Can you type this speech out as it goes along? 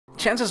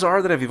Chances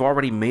are that if you've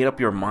already made up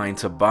your mind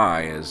to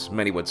buy, as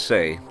many would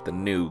say, the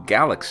new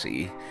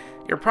Galaxy,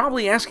 you're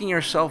probably asking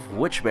yourself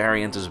which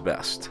variant is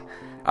best.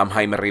 I'm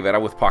Jaime Rivera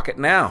with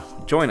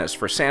Pocketnow. Join us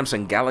for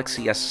Samsung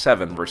Galaxy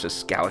S7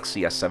 versus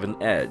Galaxy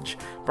S7 Edge,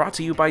 brought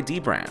to you by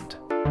dbrand.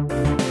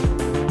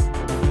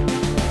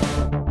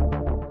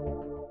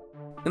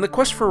 In the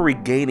quest for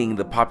regaining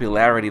the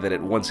popularity that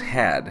it once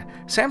had,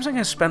 Samsung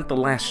has spent the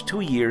last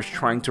 2 years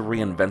trying to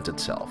reinvent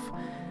itself.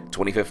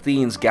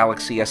 2015's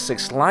Galaxy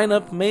S6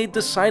 lineup made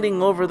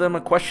deciding over them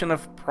a question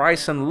of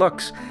price and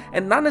looks,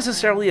 and not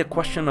necessarily a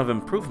question of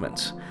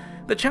improvements.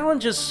 The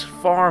challenge is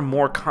far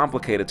more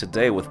complicated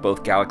today with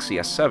both Galaxy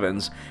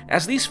S7s,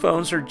 as these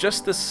phones are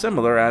just as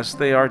similar as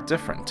they are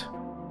different.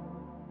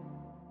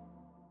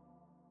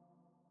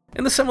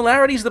 In the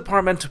similarities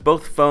department,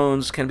 both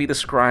phones can be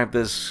described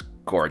as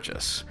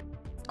gorgeous.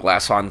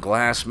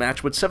 Glass-on-glass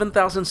match with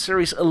 7000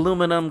 series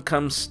aluminum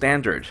comes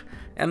standard,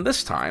 and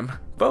this time,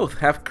 both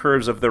have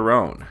curves of their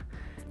own.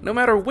 No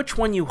matter which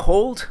one you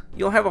hold,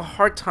 you'll have a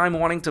hard time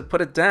wanting to put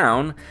it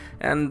down,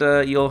 and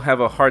you'll have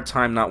a hard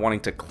time not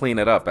wanting to clean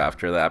it up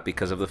after that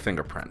because of the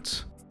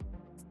fingerprints.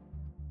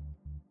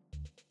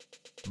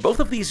 Both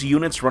of these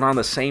units run on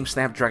the same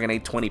Snapdragon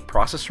 820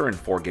 processor and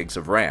 4 gigs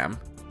of RAM.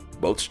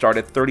 Both start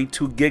at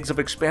 32 gigs of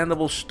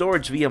expandable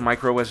storage via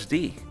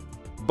microSD.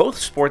 Both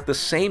sport the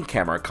same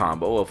camera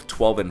combo of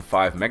 12 and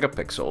 5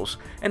 megapixels,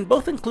 and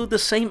both include the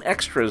same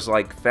extras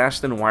like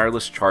fast and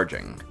wireless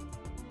charging.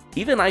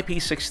 Even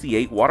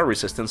IP68 water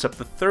resistance up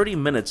to 30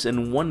 minutes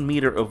in 1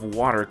 meter of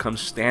water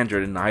comes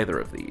standard in either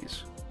of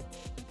these.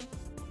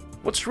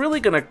 What's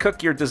really gonna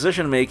cook your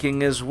decision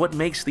making is what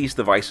makes these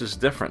devices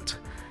different.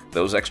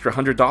 Those extra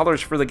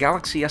 $100 for the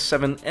Galaxy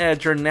S7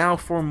 Edge are now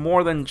for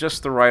more than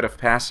just the rite of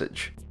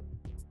passage.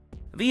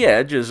 The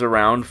Edge is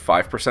around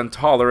 5%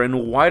 taller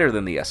and wider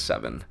than the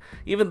S7,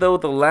 even though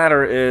the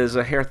latter is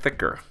a hair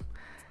thicker.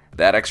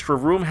 That extra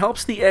room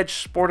helps the Edge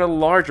sport a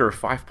larger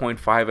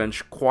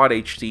 5.5-inch Quad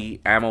HD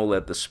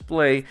AMOLED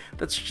display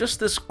that's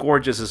just as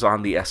gorgeous as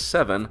on the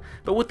S7,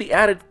 but with the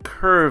added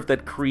curve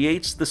that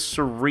creates the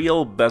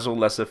surreal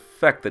bezel-less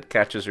effect that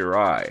catches your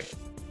eye.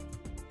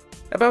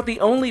 About the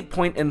only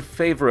point in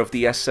favor of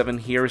the S7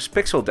 here is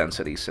pixel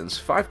density, since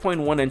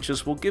 5.1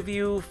 inches will give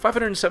you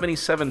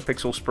 577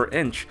 pixels per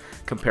inch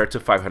compared to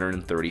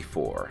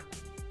 534.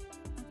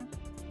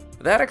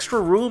 That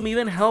extra room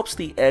even helps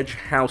the Edge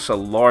house a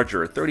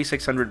larger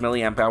 3600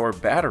 mAh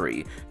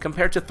battery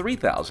compared to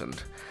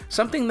 3000,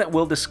 something that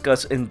we'll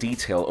discuss in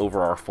detail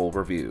over our full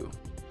review.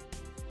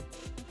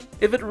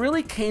 If it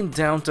really came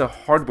down to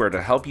hardware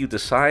to help you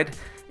decide,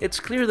 it's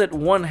clear that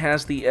one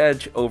has the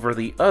edge over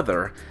the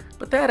other,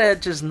 but that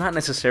edge is not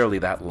necessarily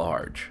that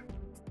large.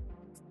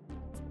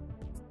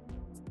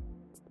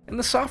 In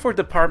the software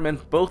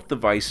department, both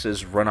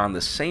devices run on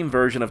the same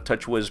version of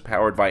TouchWiz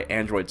powered by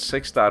Android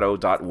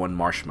 6.0.1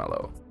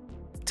 Marshmallow.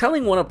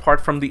 Telling one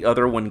apart from the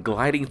other when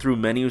gliding through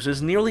menus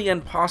is nearly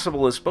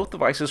impossible, as both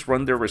devices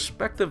run their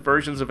respective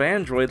versions of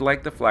Android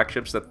like the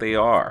flagships that they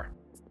are.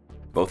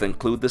 Both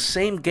include the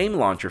same game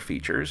launcher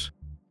features,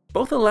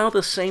 both allow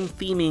the same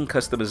theming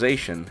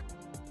customization,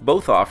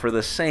 both offer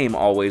the same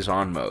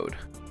always-on mode.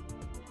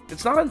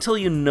 It's not until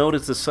you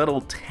notice the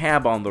subtle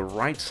tab on the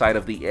right side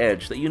of the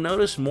Edge that you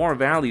notice more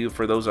value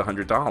for those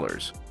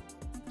 $100.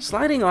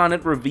 Sliding on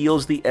it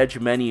reveals the Edge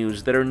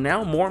menus that are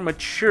now more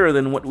mature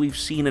than what we've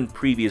seen in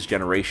previous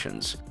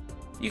generations.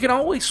 You can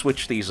always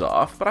switch these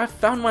off, but I've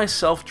found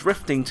myself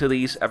drifting to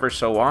these ever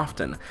so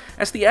often,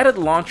 as the added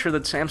launcher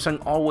that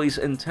Samsung always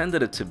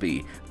intended it to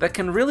be, that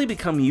can really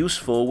become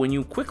useful when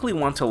you quickly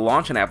want to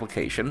launch an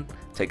application,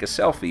 take a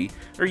selfie,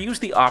 or use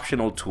the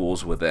optional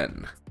tools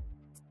within.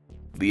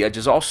 The Edge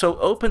is also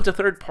open to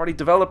third-party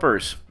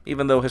developers,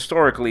 even though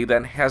historically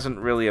that hasn't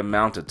really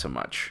amounted to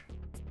much.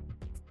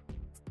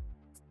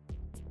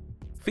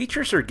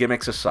 Features or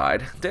gimmicks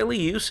aside, daily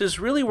use is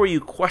really where you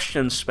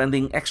question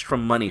spending extra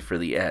money for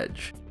the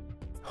Edge.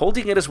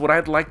 Holding it is what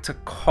I'd like to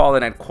call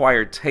an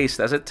acquired taste,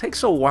 as it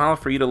takes a while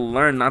for you to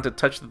learn not to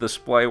touch the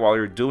display while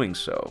you're doing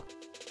so.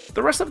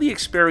 The rest of the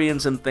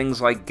experience in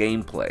things like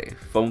gameplay,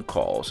 phone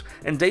calls,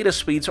 and data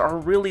speeds are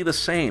really the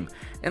same,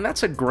 and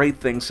that's a great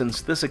thing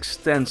since this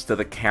extends to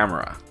the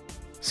camera.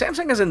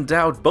 Samsung has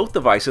endowed both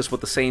devices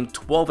with the same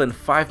 12 and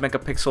 5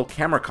 megapixel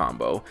camera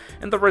combo,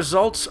 and the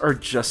results are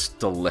just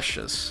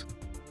delicious.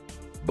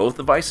 Both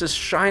devices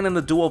shine in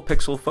the dual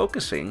pixel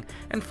focusing,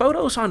 and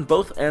photos on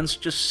both ends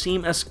just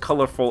seem as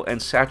colorful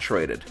and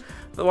saturated,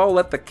 though I'll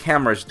let the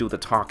cameras do the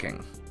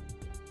talking.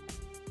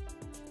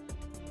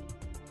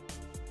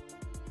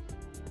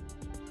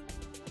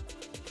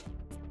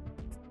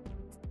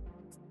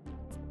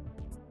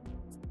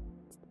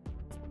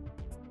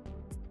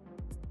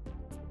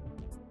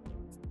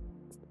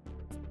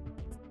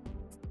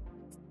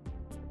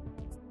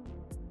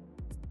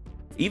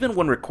 Even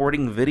when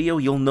recording video,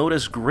 you'll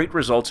notice great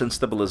results in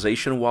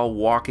stabilization while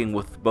walking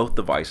with both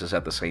devices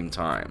at the same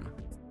time.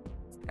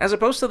 As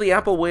opposed to the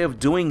Apple way of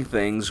doing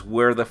things,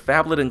 where the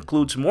phablet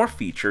includes more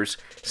features,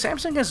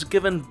 Samsung has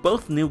given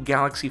both new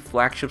Galaxy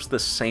flagships the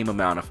same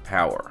amount of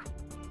power.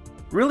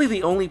 Really,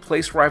 the only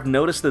place where I've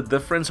noticed the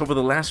difference over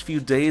the last few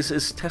days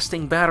is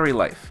testing battery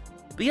life.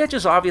 The Edge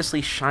is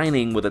obviously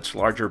shining with its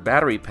larger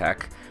battery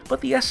pack,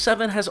 but the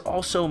S7 has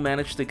also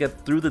managed to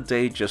get through the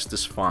day just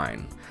as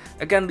fine.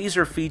 Again, these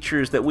are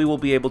features that we will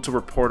be able to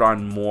report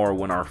on more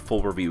when our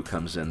full review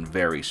comes in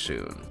very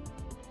soon.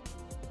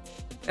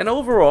 And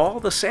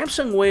overall, the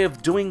Samsung way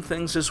of doing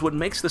things is what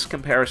makes this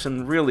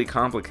comparison really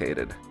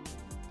complicated.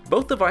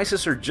 Both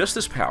devices are just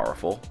as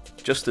powerful,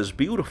 just as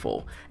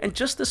beautiful, and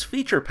just as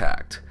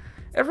feature-packed.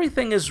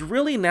 Everything is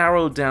really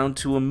narrowed down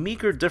to a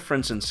meager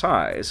difference in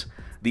size,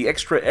 the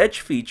extra Edge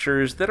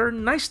features that are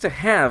nice to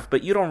have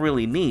but you don't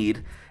really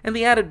need, and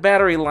the added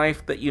battery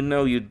life that you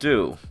know you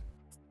do.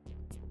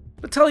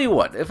 But tell you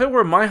what, if it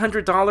were my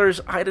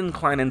 $100, I'd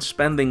incline in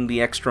spending the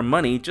extra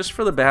money just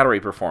for the battery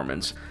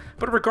performance,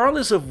 but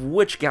regardless of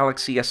which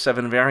Galaxy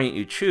S7 variant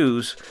you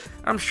choose,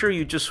 I'm sure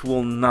you just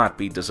will not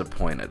be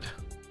disappointed.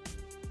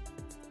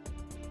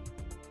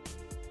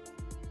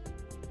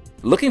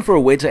 Looking for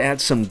a way to add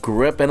some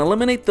grip and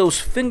eliminate those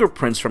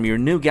fingerprints from your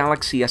new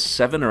Galaxy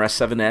S7 or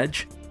S7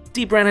 Edge?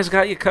 Dbrand has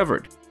got you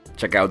covered.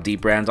 Check out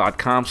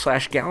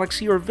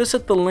dbrand.com/galaxy or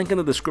visit the link in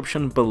the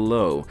description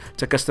below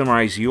to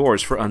customize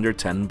yours for under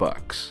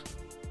 $10.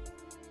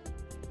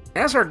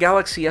 As our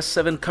Galaxy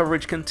S7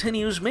 coverage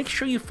continues, make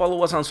sure you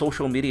follow us on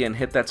social media and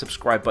hit that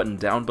subscribe button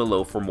down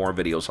below for more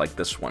videos like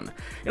this one.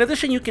 In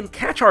addition, you can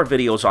catch our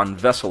videos on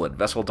Vessel at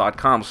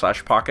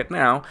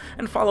vessel.com/Pocketnow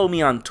and follow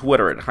me on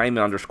Twitter at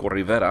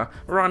Jaime_Rivera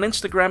or on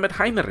Instagram at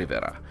Jaime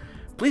Rivera.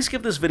 Please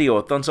give this video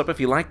a thumbs up if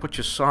you like what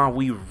you saw.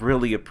 We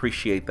really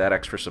appreciate that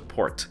extra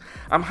support.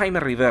 I'm Jaime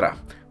Rivera.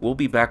 We'll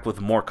be back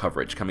with more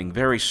coverage coming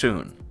very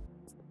soon.